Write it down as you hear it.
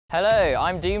Hello,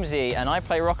 I'm Doomsee and I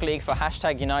play Rocket League for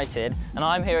 #United, and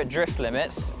I'm here at Drift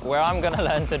Limits where I'm going to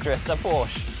learn to drift a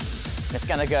Porsche. It's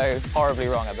going to go horribly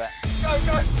wrong, I bet. Go,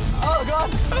 go! Oh God!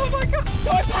 Oh my God! Do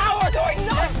I power? Do I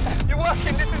not? You're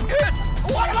working, this is good!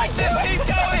 What am I doing? Keep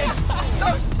going!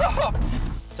 Don't stop!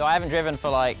 So I haven't driven for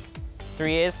like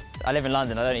 3 years. I live in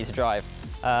London, I don't need to drive.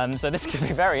 So this could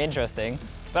be very interesting.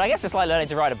 But I guess it's like learning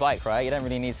to ride a bike, right? You don't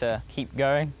really need to keep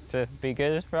going to be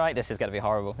good, right? This is going to be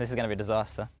horrible. This is going to be a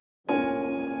disaster.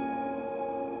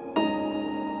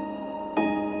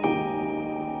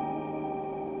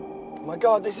 Oh my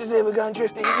God, this is it, we're going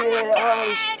drifting,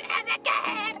 yeah!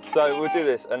 So we'll do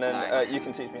this, and then you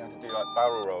can teach me how to do like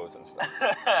barrel rolls and stuff.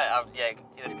 Yeah,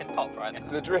 this can pop,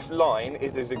 right? The drift line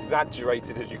is as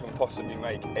exaggerated as you can possibly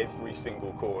make every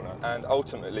single corner. And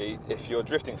ultimately, if you're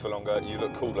drifting for longer, you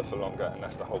look cooler for longer, and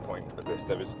that's the whole point of this.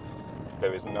 There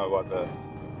is no other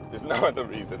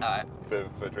reason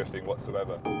for drifting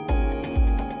whatsoever.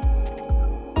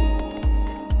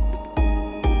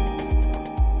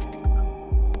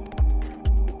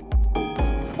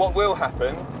 What will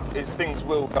happen is things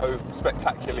will go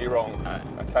spectacularly wrong,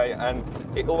 okay? And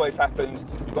it always happens.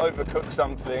 You overcook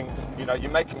something, you know, you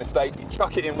make a mistake, you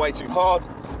chuck it in way too hard,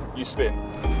 you spin.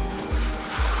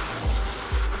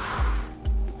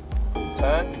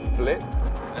 Turn, blip,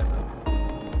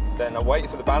 then I wait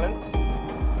for the balance,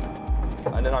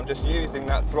 and then I'm just using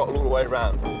that throttle all the way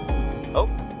around. Oh,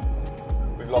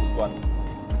 we've lost one.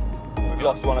 We've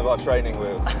lost one of our training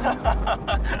wheels.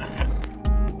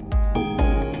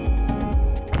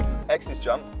 X is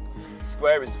jump,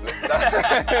 square is flip.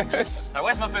 Now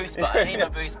where's my boost button? I need my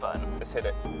boost button. Let's hit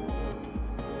it.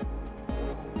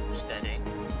 Steady.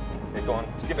 Yeah, go on,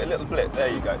 just give it a little blip, there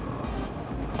you go.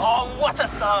 Oh, what a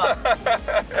start!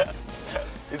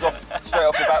 He's off straight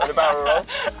off the bat with a barrel roll.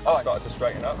 Oh, I started to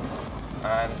straighten up.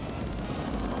 And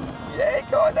yeah,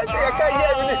 go on, that's it, okay,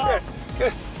 yeah, really good.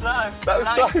 Good. So that was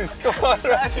nice. close, come on.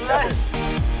 So close.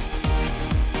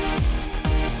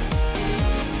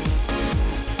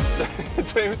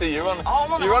 Doomsee, you're on a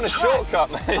track. shortcut,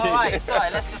 mate. All right,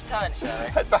 sorry, let's just turn, shall we?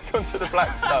 Head back onto the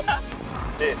black stuff.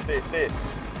 Steer, steer, steer.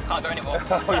 Can't go anymore.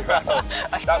 Oh, you're out.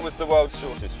 That was the world's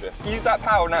shortest drift. Use that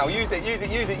power now. Use it, use it,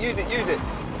 use it, use it, use it.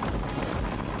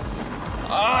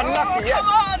 Oh, lucky, yeah. Come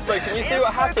on! So can you see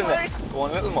what happened there? Go on,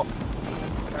 a little more.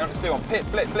 Count steer on. Pit,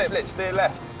 blip, blip, blip, steer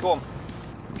left. Go on.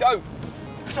 Go.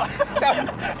 Sorry. Go.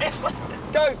 It's like...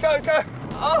 Go, go, go.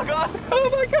 Oh God! Oh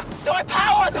my God! Do I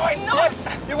power? Do I not?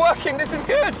 Yes, you're working. This is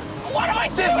good. What am I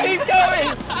doing? Just keep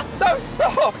going. Don't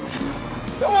stop.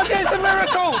 Come on, it's a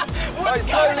miracle. Right,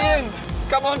 slowly in.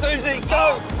 Come on, Doomsee,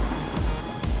 go.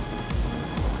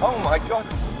 Oh my God,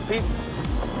 he's.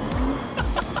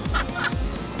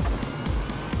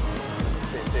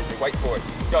 Wait for it.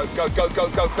 Go, go, go, go,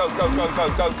 go, go, go, go, go,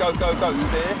 go, go, go, go.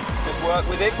 Steer. Just work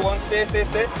with it. Go on, steer, steer,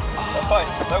 steer. Oh.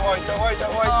 Don't worry, don't worry,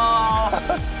 don't worry.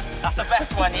 Oh. That's the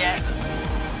best one yet.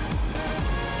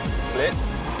 Flip.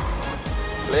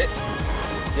 Flip.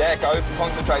 Yeah, go.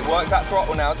 Concentrate. Work that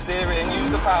throttle now. Steer in.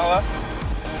 Use the power.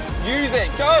 Use it.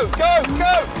 Go, go,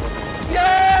 go.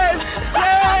 Yes!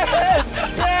 Yes!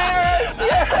 Yes!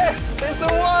 Yes! It's the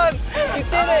one! You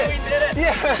did it! We did it!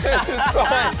 Yes! It's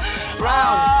fine.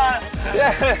 Round.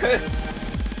 Yes!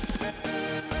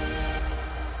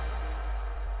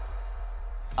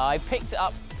 I picked it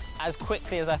up as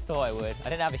quickly as I thought I would. I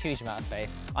didn't have a huge amount of faith.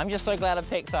 I'm just so glad I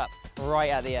picked up right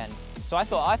at the end. So I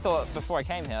thought before I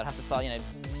came here I'd have to start, you know,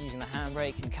 using the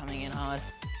handbrake and coming in hard.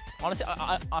 Honestly,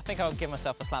 I think I'll give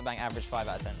myself a slap bang average 5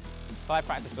 out of 10. 5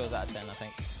 practice builds out of 10, I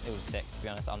think. It was sick, to be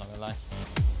honest, I'm not gonna lie.